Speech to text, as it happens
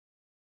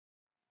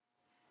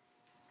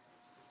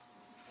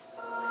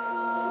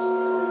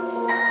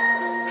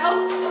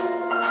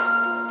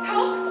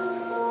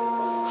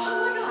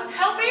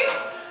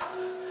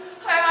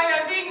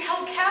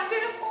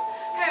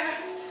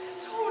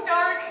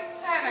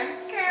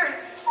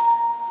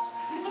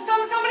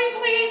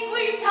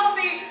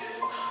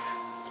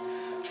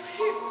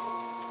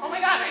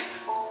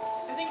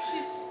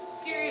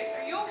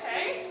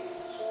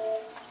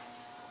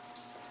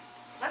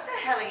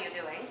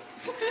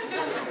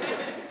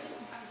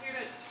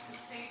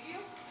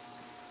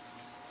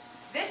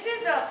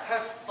is a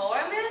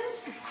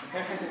performance?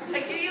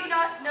 Like, do you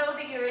not know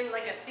that you're in,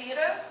 like, a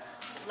theater?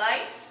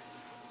 Lights?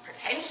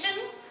 Pretension?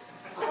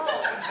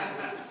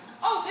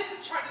 Oh, this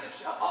is part of the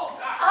show. Oh,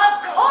 gosh.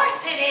 Of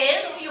course it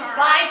is, you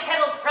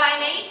bipedal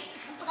primate.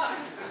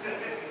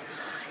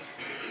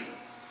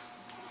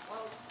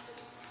 Well,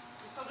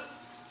 so just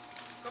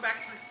go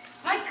back to my...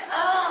 Mike,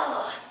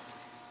 oh.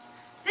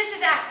 This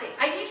is acting.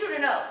 I need you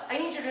to know. I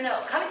need you to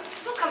know. Come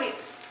here.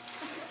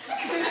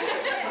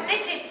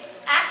 This is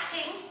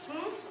acting.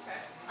 Hmm? Okay.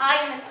 I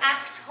am an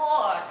actor.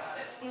 Got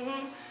it.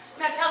 Mm-hmm.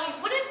 Now tell me,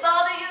 would it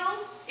bother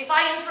you if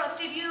I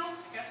interrupted you?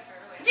 Yes,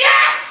 fairly.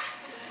 Yes!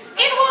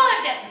 It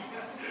would!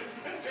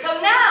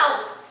 So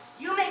now,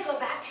 you may go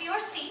back to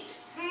your seat,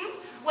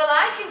 while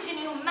I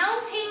continue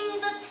mounting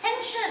the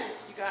tension.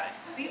 You got it.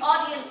 The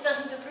audience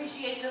doesn't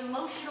appreciate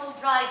emotional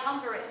dry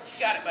humperage.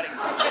 You got it, buddy.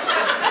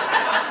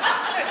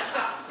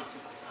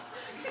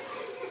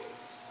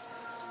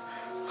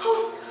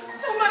 Oh,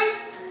 somebody,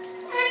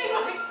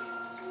 anybody,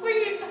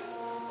 please.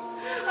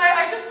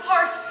 I just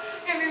parked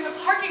in the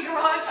parking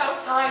garage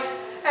outside,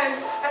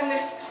 and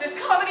this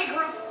comedy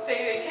group,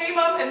 they came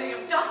up and they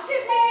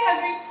abducted me and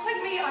they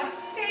put me on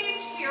stage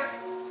here.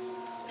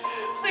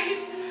 Please,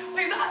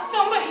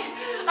 somebody,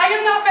 I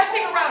am not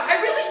messing around. I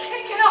really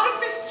can't get out of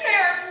this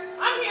chair.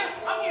 I'm here.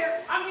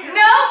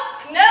 No.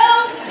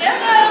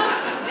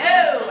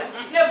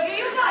 Do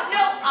you not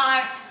know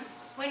art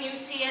when you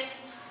see it?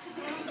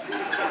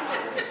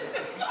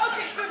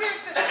 Okay, so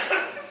here's the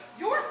thing.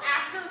 Your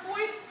actor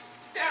voice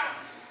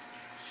sounds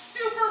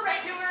super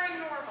regular and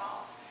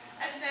normal.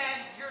 And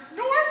then your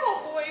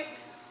normal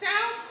voice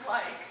sounds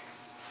like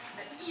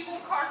an evil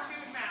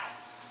cartoon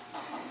mouse.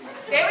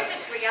 There is a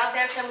tree out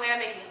there somewhere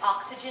making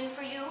oxygen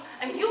for you,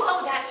 and you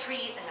owe that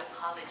tree an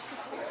apology.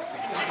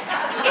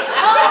 It's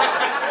called a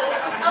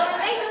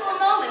relatable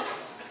moment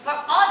for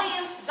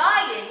audience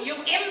buy-in,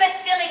 you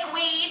imbecilic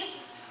weed.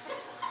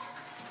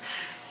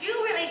 Do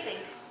you really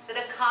think that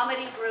a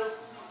comedy group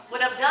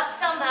would abduct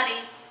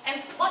somebody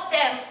and put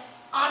them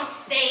on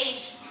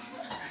stage?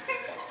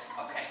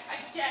 Okay, I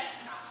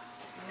guess not.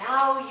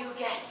 Now you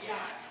guess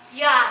that.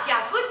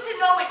 Yeah, good to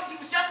know it.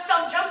 You've just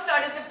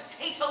jump-started the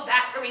potato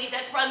battery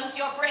that runs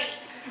your brain.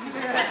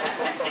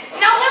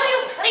 Now will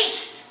you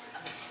please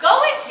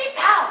go and sit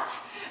down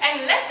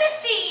and let the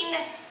scene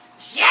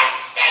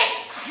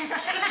gestate?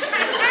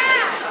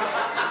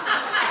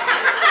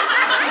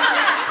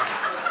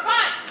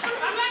 Fine,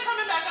 I'm not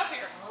coming back up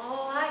here.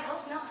 Oh, I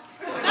hope not.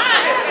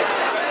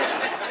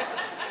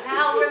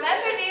 Now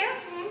remember, dear,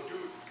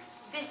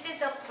 this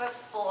is a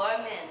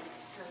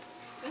performance.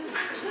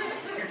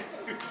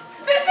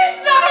 This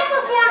is not a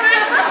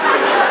performance!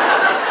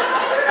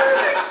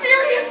 I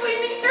seriously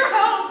need your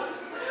help.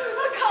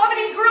 A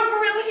comedy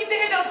group really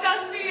did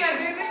abduct me and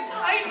they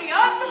tied me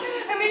up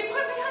and they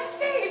put me on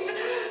stage.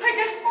 I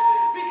guess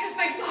because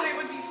they thought it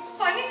would be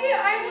funny.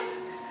 I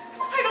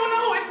don't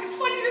know, it's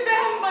funny to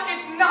them, but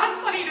it's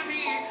not funny to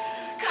me.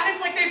 God, it's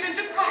like they've been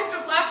deprived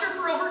of laughter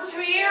for over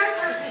 2 years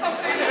or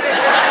something.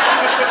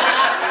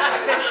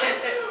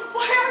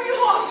 Why are you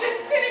all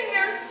just sitting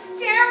there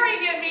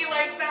staring at me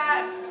like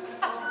that?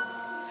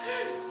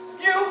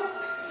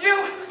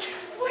 You,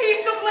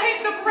 please, the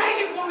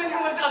brave woman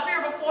who was up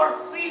here before,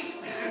 please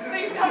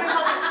come and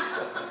help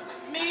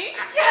me. Me?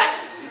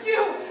 Yes,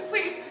 you,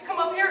 please come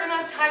up here and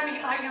untie me.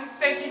 I am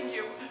begging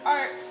you.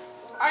 Are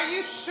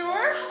you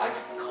sure?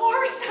 Of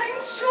course, I'm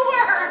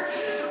sure.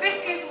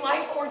 This is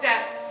life or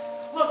death.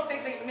 Look, they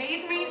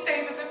made me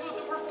say that this was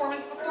a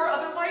performance before,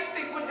 otherwise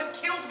they would have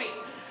killed me.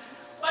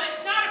 But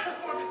it's not a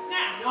performance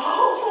now.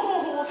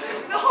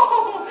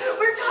 No,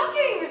 we're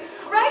talking,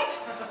 right?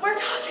 We're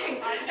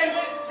talking. And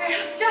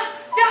yeah,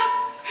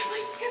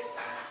 please get...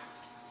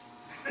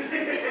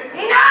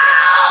 No!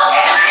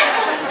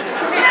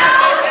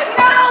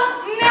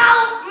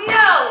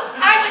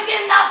 I was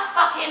in the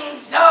fucking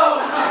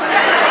zone.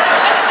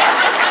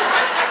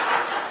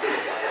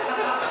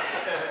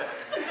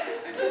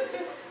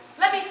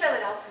 Let me spell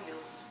it out for you.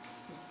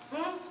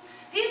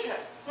 Theater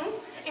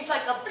is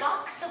like a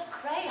box of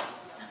crayons.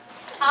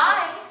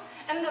 I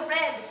am the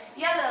red,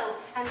 yellow,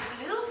 and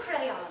blue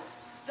crayons,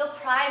 the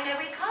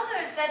primary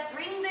colors that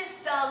bring this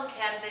dull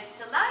canvas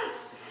to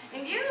life.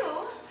 And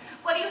you,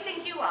 what do you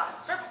think you are?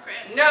 Purple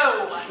crayon.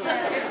 No!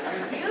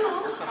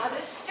 You are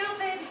the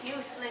stupid,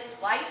 useless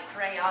white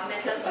crayon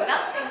that does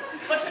nothing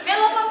but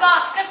fill up a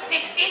box of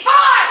 64!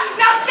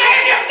 Now stay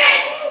in your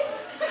seat!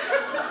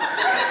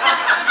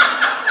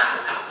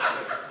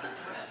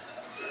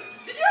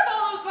 Did you have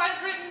all those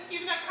lines written,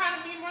 even that kind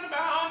of mean one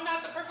about how I'm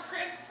not the purple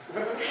crayon?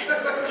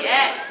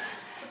 Yes,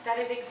 that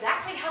is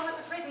exactly how it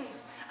was written.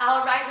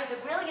 Our writers are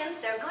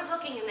brilliant, they're good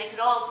looking, and they could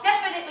all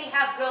definitely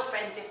have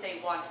girlfriends if they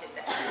wanted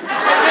them.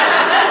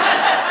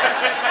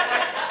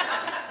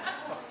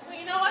 Well,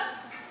 you know what?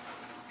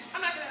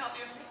 I'm not going to help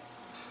you.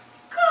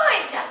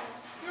 Good!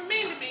 You're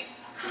mean to me.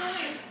 I'm gonna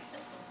leave.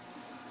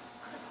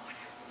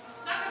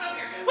 Not coming over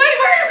here. Wait,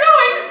 where are you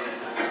going?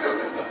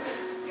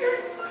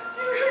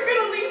 You're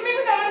gonna leave me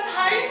without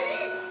untying me?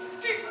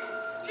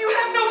 Do you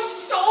have no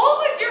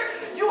soul?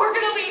 You are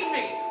gonna leave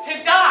me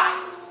to die.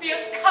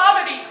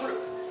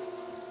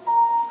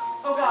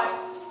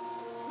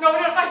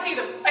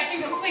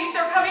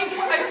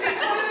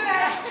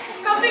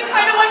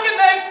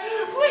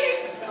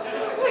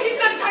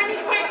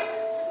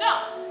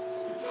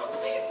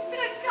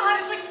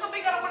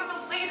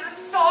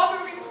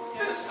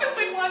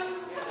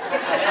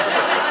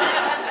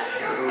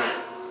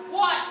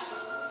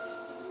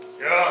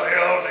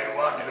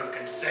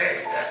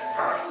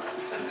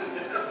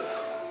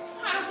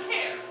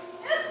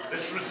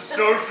 This was a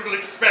social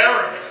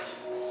experiment.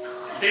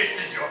 This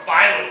is your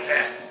final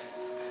test.